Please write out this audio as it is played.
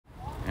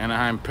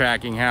Anaheim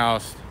packing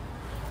house,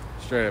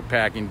 straight up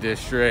packing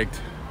district.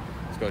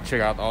 Let's go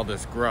check out all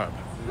this grub.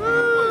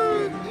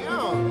 Boy,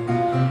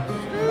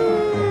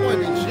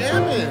 be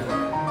jamming.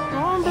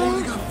 Oh,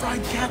 they got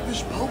fried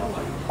catfish po'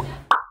 boy.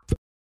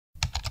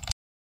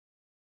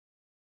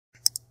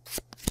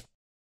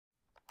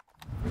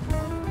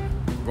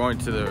 Going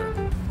to the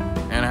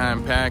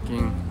Anaheim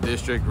packing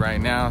district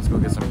right now. Let's go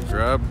get some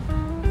grub.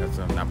 Got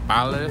some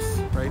napales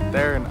right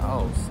there, and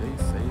oh,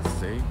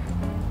 see.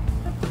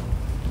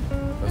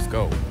 Let's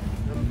go.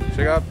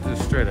 Check out this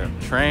straight up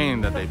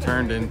train that they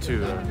turned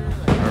into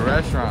a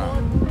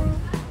restaurant.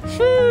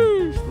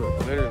 Sheesh! Look,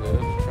 literally,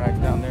 there's a track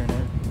down there and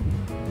everything.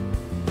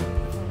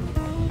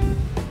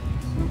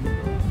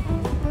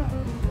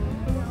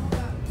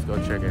 Let's go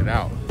check it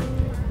out.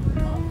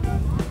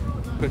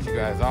 Put you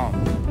guys on.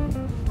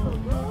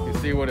 You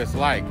see what it's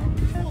like.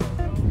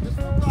 Just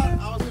thought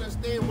I was gonna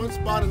stay in one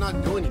spot and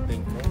not do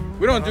anything, bro.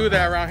 We don't do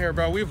that around here,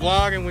 bro. We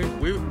vlog and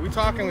we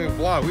talk and we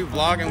vlog. We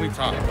vlog and we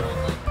talk.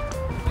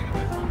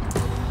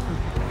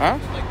 Huh?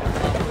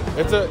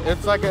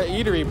 It's like an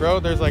eatery,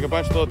 bro. There's like a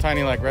bunch of little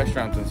tiny like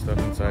restaurants and stuff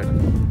inside.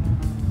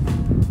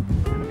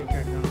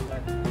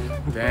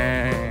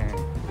 Dang.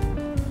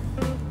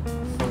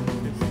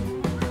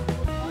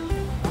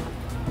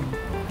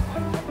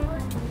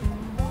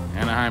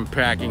 Anaheim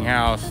packing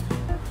house,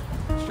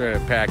 straight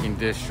up packing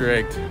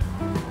district.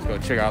 Let's go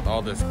check out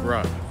all this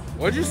grub.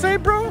 What'd you say,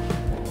 bro?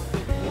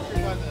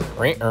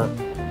 Oh my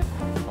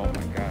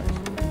gosh.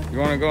 You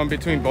want to go in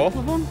between both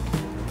of them?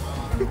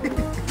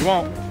 You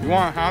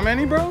want how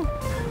many, bro?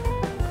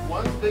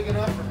 One's big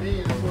enough for me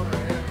and this one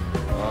right here.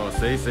 Oh,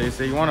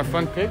 say. You want a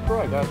fun pick,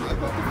 bro? I got you.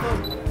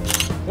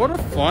 What a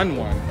fun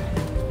one.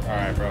 All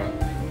right, bro.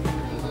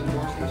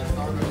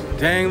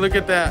 Dang, look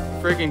at that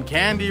freaking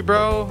candy,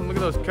 bro. Look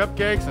at those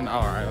cupcakes and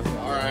all right, bro.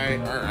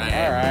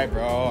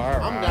 All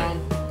right. I'm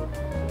down.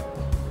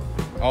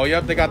 Oh,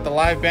 yep, they got the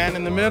live band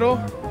in the middle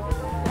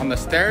on the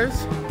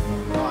stairs.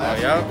 Oh,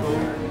 yep. Cool.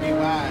 Be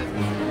wide.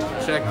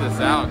 Check this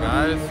out,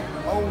 guys.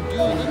 Oh,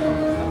 dude.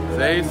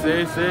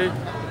 Say.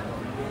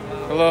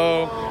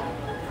 Hello.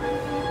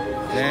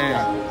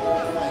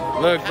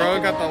 Damn. Look, bro,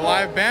 got the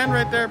live band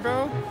right there,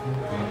 bro.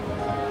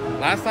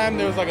 Last time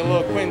there was like a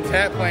little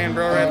quintet playing,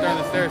 bro, right there on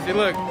the stairs. See,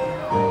 look.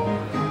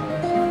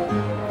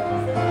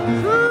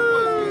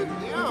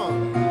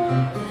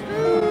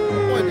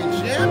 Boy, be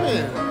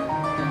jamming.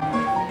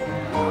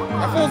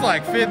 That feels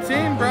like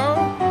 15, bro.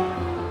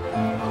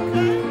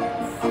 Okay.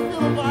 I feel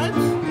the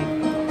vibes.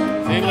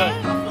 See, look.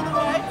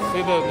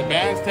 See, the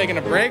band's taking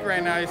a break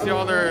right now. You see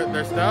all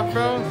their stuff,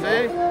 bro?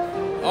 See?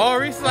 Oh,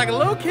 Reese is like a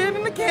little kid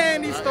in the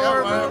candy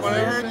store, bro. When I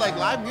heard like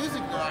live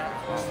music,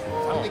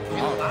 somebody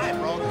came live,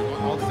 bro.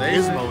 All the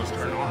gizmos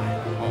turn on.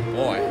 Oh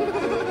boy.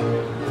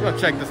 Let's go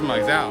check this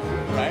mugs out.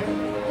 Right?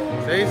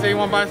 Say you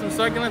want to buy some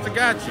succulents? I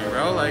got you,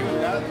 bro. Like,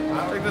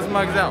 check this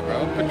mugs out,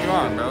 bro. Put you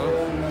on, bro.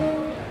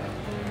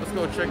 Let's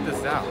go check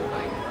this out.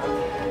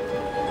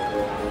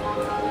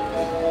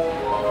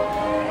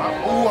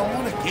 Ooh, I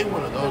want to get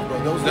one of those,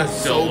 bro. Those the are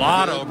so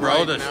gelato, good bro.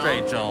 right The now.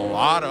 straight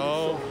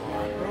gelato.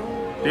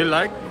 Do you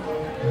like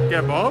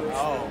kebabs?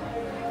 Oh.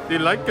 Do you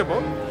like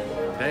kebab?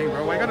 Dang,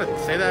 bro. Why you gotta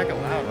say that like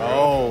loud, bro?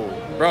 Oh.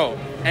 Bro,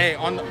 hey,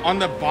 on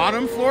the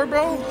bottom floor,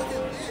 bro. Look at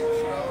this,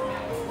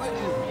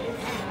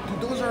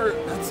 bro.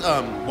 Dude, that's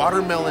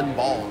watermelon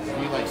balls.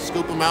 You like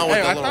scoop them out with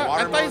Hey, the I little thought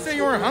watermelon. you said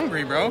you were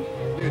hungry, bro.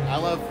 Dude, I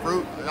love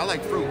fruit. I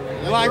like fruit.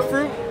 You like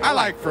fruit? I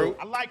like fruit.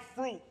 I like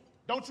fruit.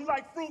 Don't you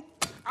like fruit?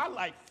 I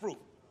like fruit.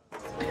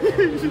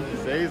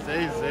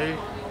 Say.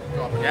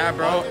 Yeah,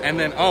 bro. And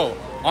then,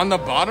 on the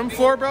bottom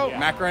floor, bro,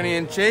 macaroni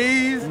and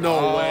cheese.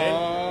 No way.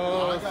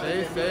 Oh,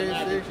 say.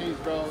 Cheese,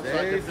 bro. So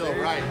I can feel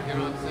right. You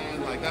know what I'm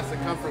saying? Like, that's the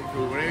comfort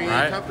food. Whenever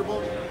you're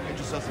comfortable, get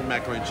yourself some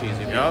macaroni and cheese.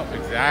 Yup,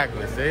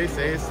 exactly.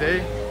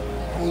 Say.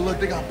 Oh, look,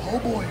 they got po'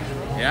 boys.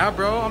 Yeah,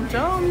 bro. I'm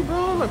telling you,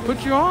 bro. Like,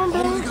 put you on,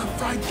 bro. Oh, they got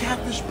fried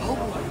catfish po'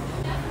 boy.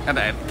 And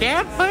that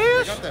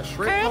catfish. They got that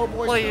shrimp po'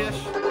 boy.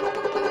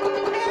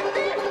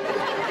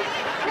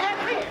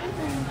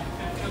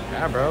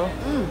 Yeah, bro.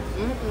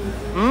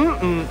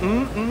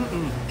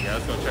 Yeah,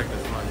 let's go check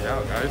this much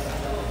out, guys.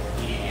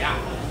 Yeah.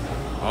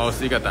 Oh,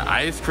 so you got the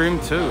ice cream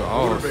too.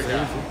 Oh, see.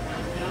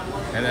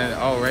 And then,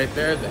 right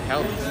there, the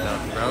healthy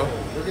stuff, bro.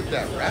 Look at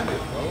that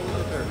rabbit, bro. Look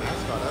at their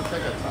mascot. That's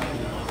like a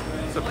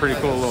tie. It's a pretty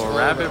cool little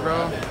rabbit,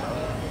 bro.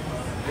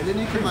 And then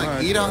you can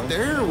like eat out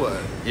there or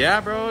what? Yeah,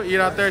 bro. Eat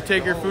out there,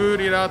 take your food,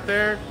 eat out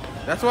there.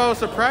 That's why I was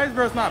surprised,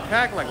 bro. It's not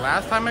packed like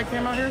last time I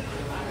came out here.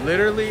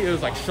 Literally, it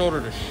was like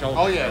shoulder to shoulder.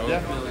 Oh yeah, bro.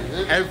 definitely.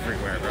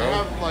 Everywhere, bro. They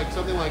have like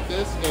something like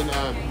this in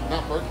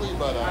not Berkeley,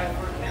 but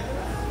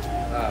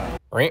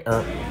where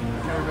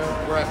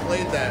I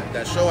played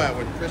that show at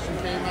when Christian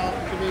came out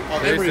to me.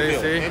 Oh,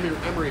 Emeryville.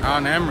 Emeryville.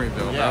 On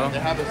Emeryville, yeah, bro. they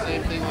have the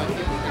same thing like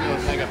this, and it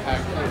was mega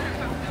packed too.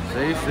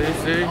 See.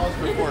 That was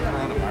before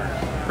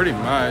coronavirus. Pretty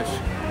much.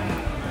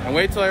 And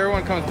wait till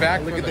everyone comes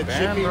back. Look for at the the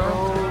band, chippy, bro.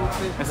 bro.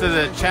 This is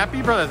a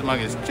chappy, bro. That mug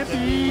is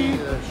chippy.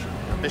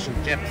 Fish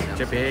and chips.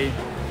 Chippy.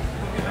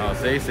 Oh,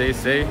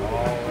 say.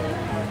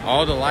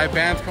 All the live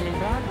bands coming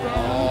back, bro.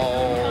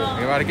 Oh.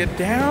 You about to get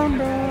down,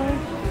 bro.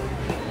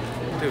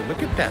 Dude,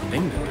 look at that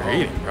thing that they're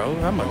eating, bro.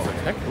 That looks like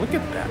heck. Look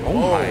at that.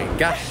 Oh my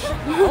gosh.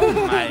 Oh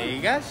my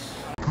gosh.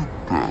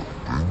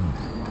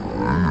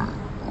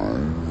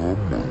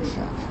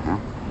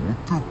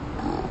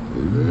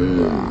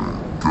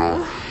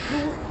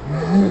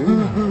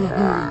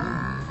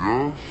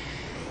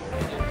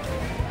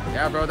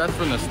 Yeah, bro, that's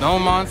from the snow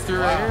monster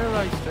right here,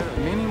 like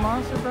mini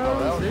monster,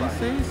 bro. See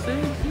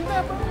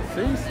that, bro?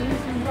 See,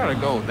 we gotta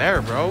go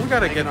there, bro. We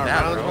gotta get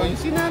that, bro. You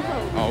seen that,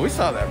 bro? Oh, we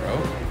saw that,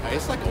 bro.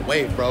 It's like a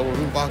wave, bro. When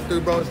we walk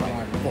through, bro, it's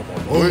like.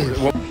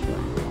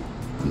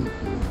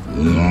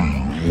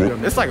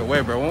 It's like a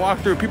wave, bro. When we walk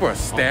through, people are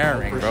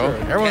staring, bro. Sure.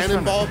 Everyone's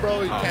Cannonball,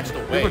 bro. You catch the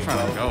wave. People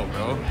trying to go,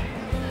 bro.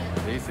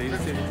 See.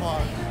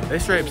 They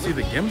straight up see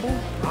the gimbal.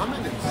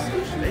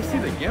 They see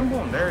the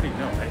gimbal and they already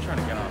know. They're trying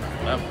to get on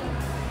that level.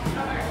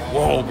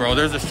 Whoa, bro.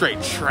 There's a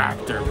straight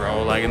tractor,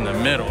 bro. Like in the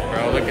middle,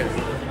 bro. Look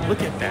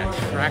at that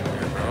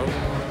tractor, bro.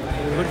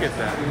 Look at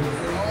that.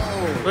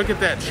 Look at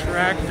that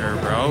tractor,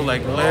 bro.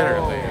 Like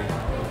literally.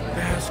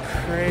 That's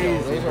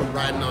crazy. Those are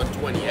riding on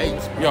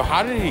 28s. Bro. Yo,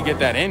 how did he get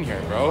that in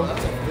here, bro?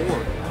 That's a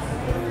Ford.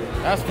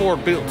 That's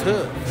Ford built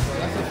too.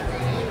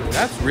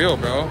 That's real,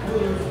 bro.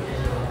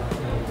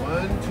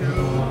 1, 2,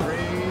 3,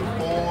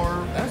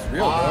 4. That's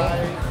real,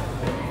 5. bro.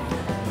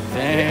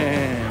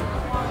 Damn.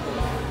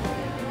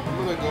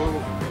 I'm gonna go.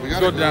 We Let's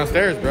go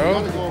downstairs,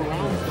 bro. We gotta go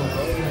around still,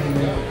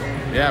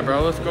 bro. Yeah,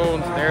 bro. Let's go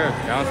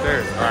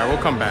downstairs. All right,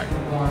 we'll come back.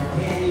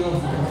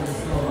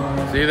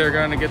 See, they're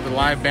gonna get the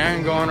live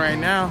band going right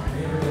now.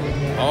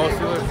 Oh,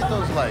 see, look at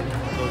those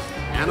those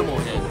animal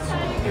heads.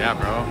 Yeah,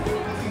 bro.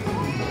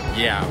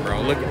 Yeah,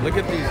 bro. Look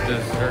at these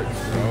desserts,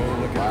 bro.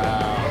 Look at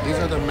that. These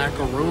are the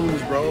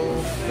macaroons, bro.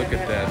 Look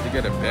at that. You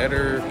get a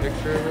better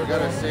picture of it? You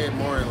gotta say it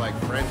more in like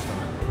French.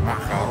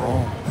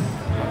 Macaron.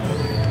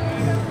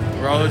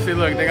 Bro, let's see.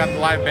 Look, they got the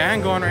live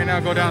band going right now.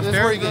 Go downstairs, This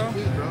is where you bro. get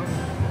food, bro.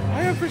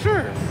 Oh yeah, for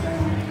sure.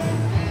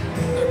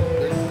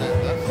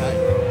 That's right,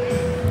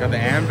 bro. Got the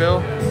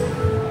anvil.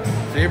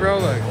 See, bro.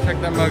 Look, check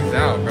that mugs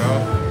out, bro.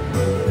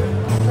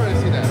 I'm trying to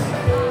see that.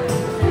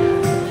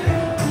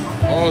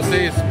 Oh,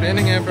 see, it's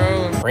spinning it,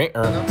 bro. See.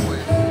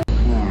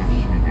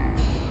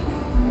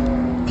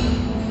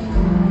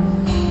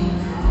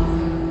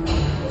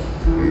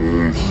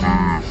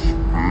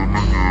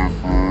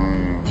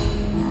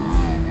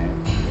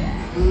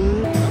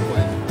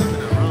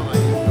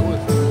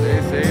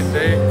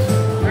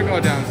 We're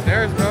going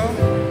downstairs, bro.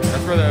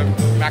 That's where the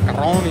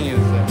macaroni is.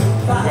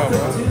 Go,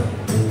 bro. See.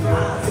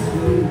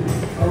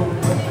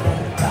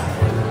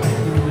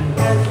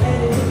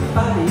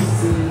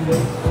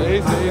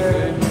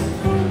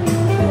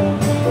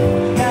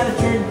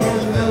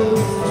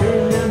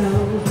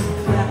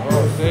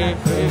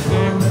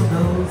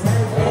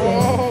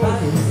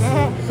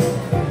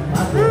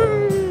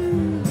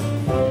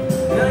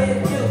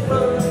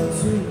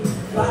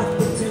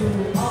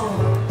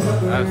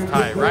 That's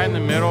tight, right in the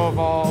middle of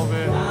all of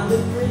it.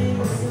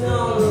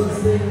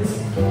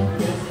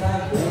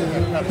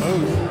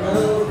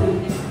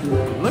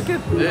 Look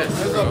at this,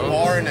 There's bro. a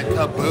bar and a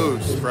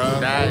caboose, bro.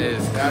 That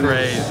is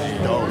crazy.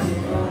 Dope.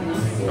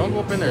 Don't go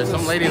up in there.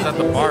 Some ladies at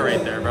the bar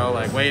right there, bro,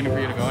 like waiting for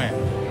you to go in.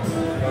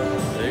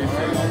 See.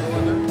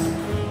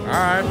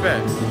 Alright,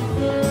 bet. See,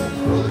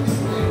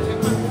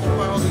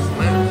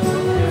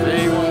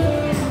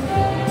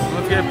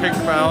 let's get a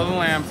picture by all the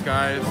lamps,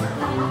 guys.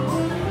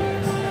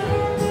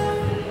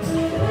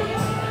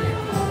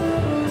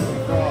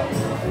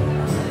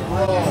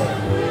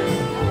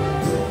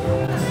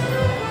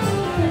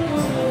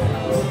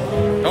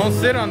 Don't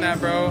sit on that,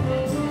 bro.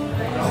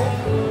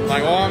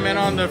 Like, oh, I'm in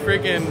on the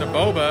freaking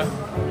boba.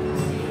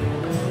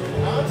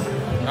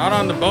 Not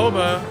on the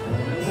boba.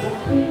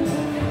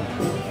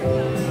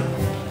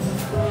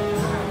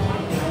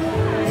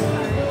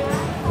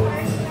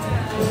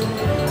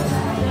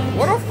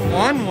 What a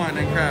fun one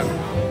and crap.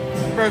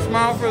 First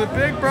smile for the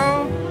pig,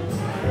 bro.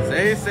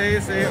 Say.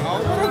 Oh,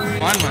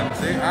 fun one.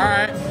 See, all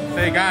right.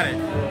 Say, got it.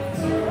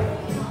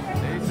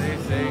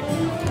 Say.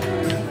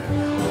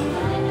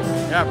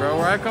 Yeah, bro.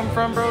 Where I come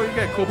from, bro, you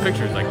get cool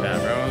pictures like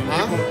that, bro.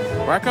 Huh?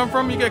 Where I come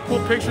from, you get cool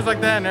pictures like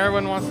that, and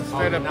everyone wants to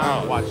straight up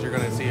out. Watch, you're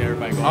gonna see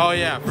everybody go. Oh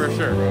yeah, for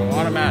sure, bro.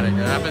 Automatic.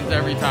 It happens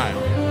every time.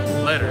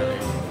 Literally.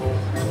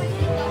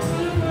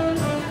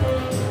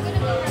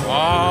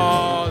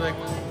 Oh,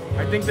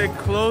 I think they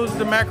closed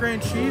the macaroni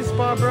and cheese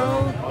spot,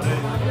 bro.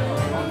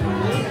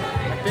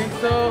 I think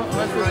so.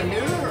 That's right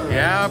here.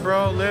 Yeah,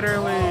 bro.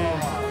 Literally.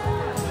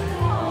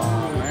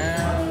 Oh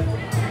man.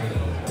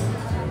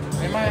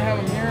 They might have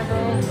them here, bro.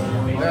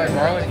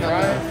 Garlic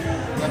fries.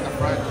 Got the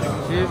fried chicken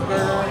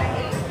cheeseburger.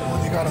 Oh,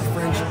 they got a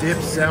French dip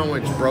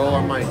sandwich, bro.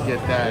 I might get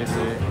that.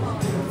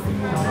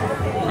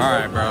 All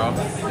right, bro.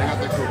 They got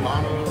the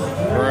cubano.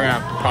 We're gonna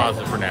have to pause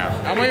it for now.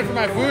 I'm waiting for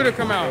my food to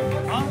come out.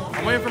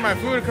 I'm waiting for my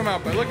food to come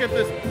out, but look at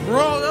this.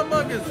 Bro, that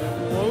mug is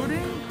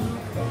floating?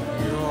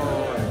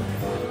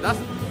 Yo.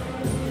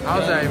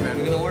 How's that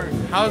even? Gonna work.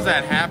 How's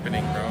that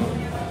happening, bro?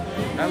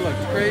 That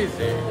looks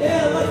crazy.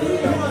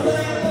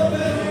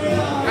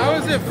 How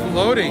is it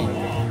floating?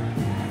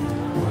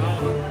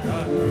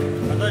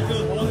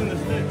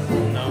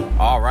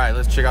 right,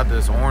 let's check out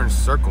this orange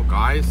circle,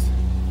 guys.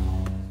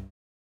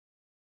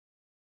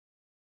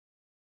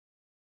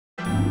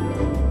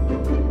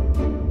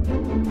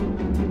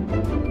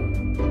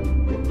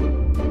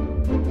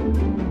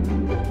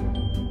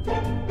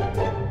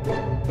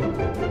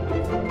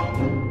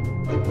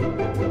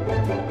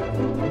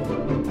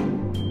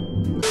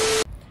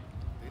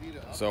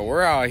 So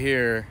we're out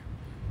here,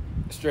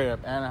 straight up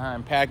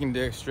Anaheim packing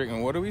district,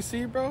 and what do we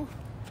see, bro?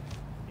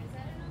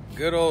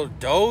 Good old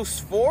Dose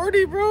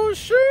 40, bro.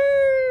 Sheesh.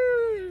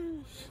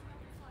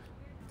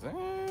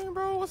 Dang,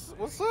 bro. What's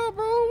up,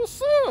 bro?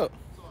 What's up?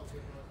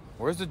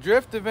 Where's the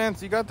drift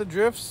events? You got the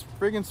drifts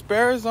friggin'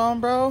 spares on,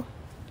 bro.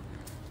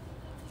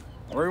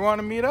 Where you want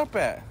to meet up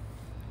at?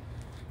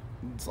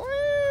 Dang,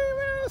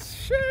 man,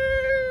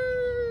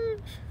 sheesh.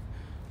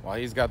 While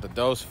he's got the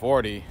Dose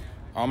 40,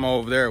 I'm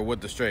over there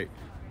with the straight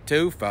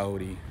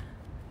 240.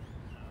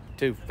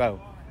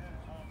 240.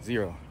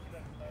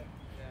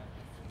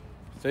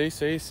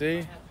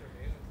 See.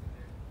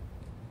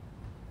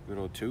 Good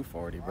old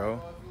 240, bro.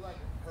 If you like,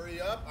 hurry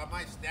up, I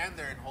might stand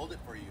there and hold it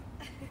for you.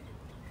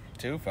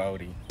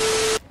 240.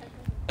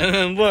 And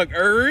then look,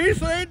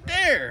 Reese right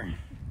there.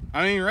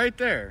 I mean, right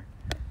there.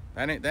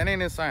 That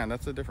ain't his sign.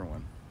 That's a different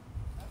one.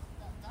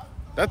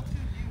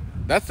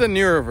 That's the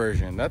newer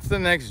version. That's the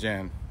next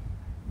gen.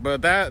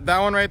 But that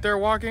one right there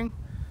walking,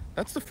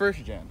 that's the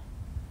first gen.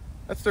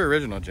 That's the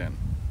original gen.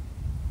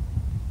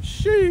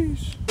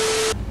 Sheesh.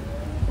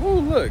 Oh,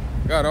 look.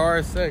 Got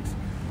RS6.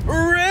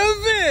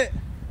 Rev it!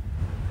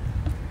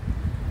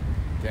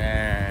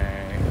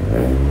 Dang.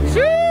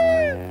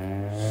 Sheesh.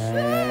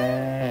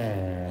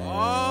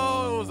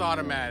 Oh, it was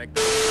automatic.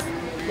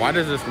 Why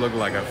does this look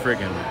like a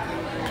freaking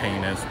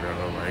penis, bro?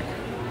 Like,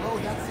 Oh,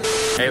 that's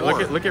it. hey,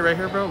 look at right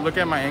here, bro. Look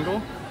at my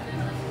angle.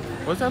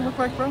 What does that look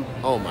like, bro?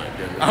 Oh my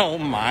goodness. Oh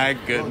my Oh,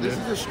 goodness.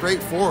 this is a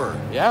straight 4.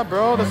 Yeah,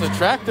 bro. That's a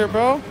tractor,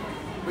 bro.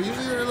 But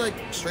usually they're like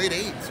straight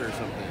 8s or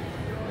something.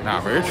 Nah,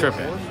 bro, you're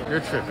tripping. You're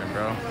tripping,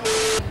 bro.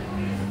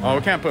 Oh,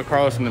 we can't put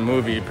Carlos in the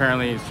movie.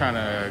 Apparently, he's trying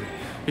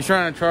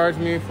to charge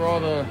me for all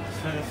the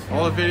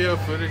video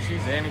footage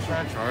he's in. He's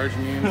trying to charge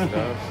me and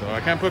stuff. So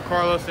I can't put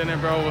Carlos in it,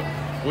 bro.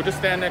 We'll just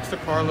stand next to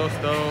Carlos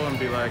though and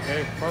be like,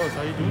 "Hey, Carlos,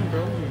 how you doing,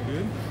 bro? You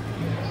good?"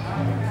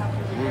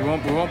 We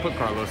won't put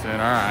Carlos in. All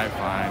right,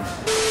 fine.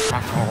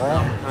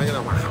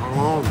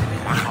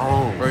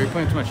 Bro, you're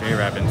putting too much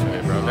A-rap into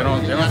it, bro. They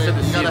don't sit the You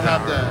gotta seats have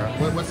out, the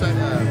bro. what's that?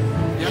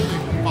 You have to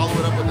follow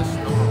it up with a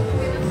snore,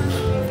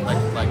 like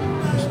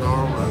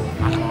snore.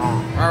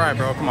 All right,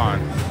 bro, come on.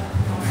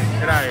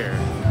 Get out of here.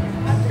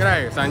 Get out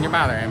of here, son. You're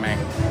bothering me.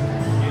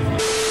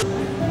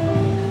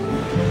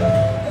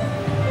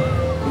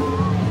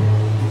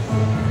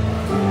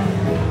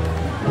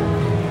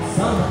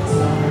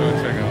 Go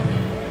check out.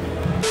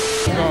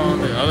 Go on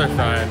the other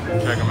side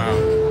and check them out.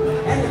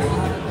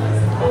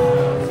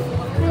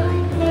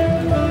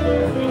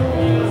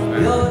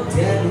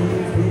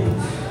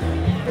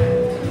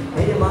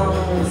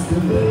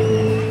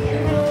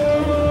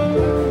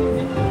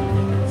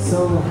 So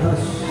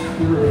hush,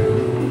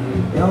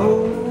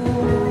 don't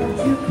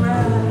you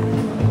cry.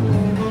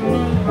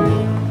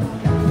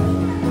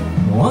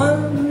 One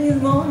of these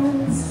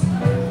mornings,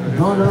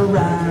 gonna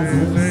rise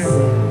and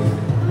sing.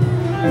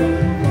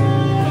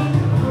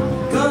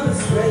 Gonna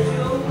spread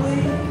your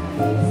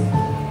wings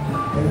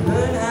and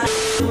learn how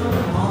to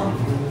walk.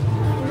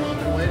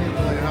 I'm waiting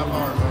for like a half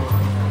hour, bro.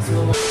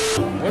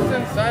 What's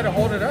inside to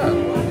hold it up?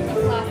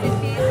 Plastic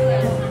piece.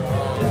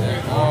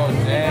 Oh,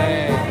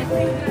 dang.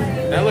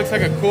 That looks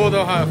like a cool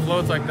though, how it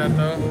floats like that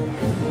though.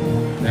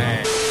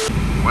 Dang.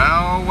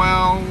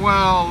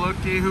 Well,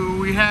 looky who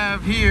we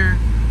have here.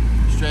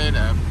 Straight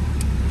up.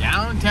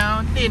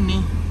 Downtown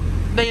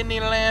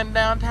Disneyland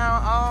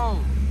downtown. Oh.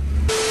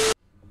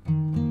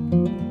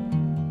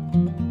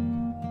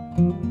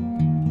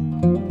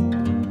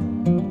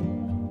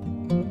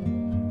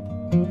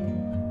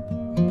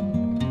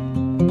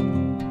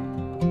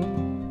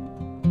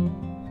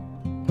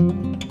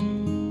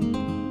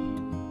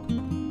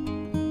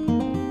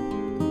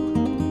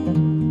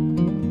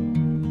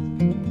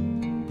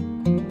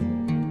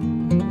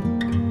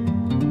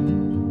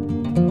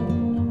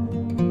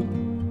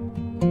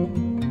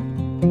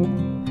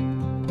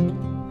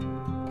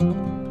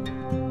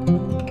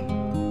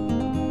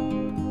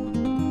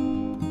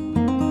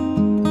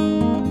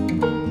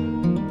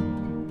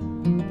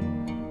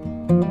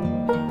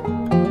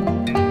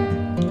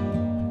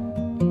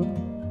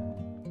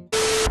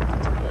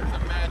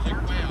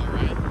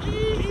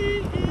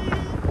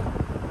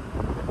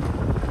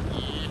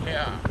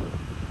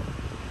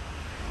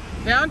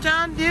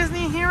 Downtown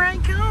Disney, here I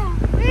come.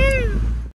 Woo.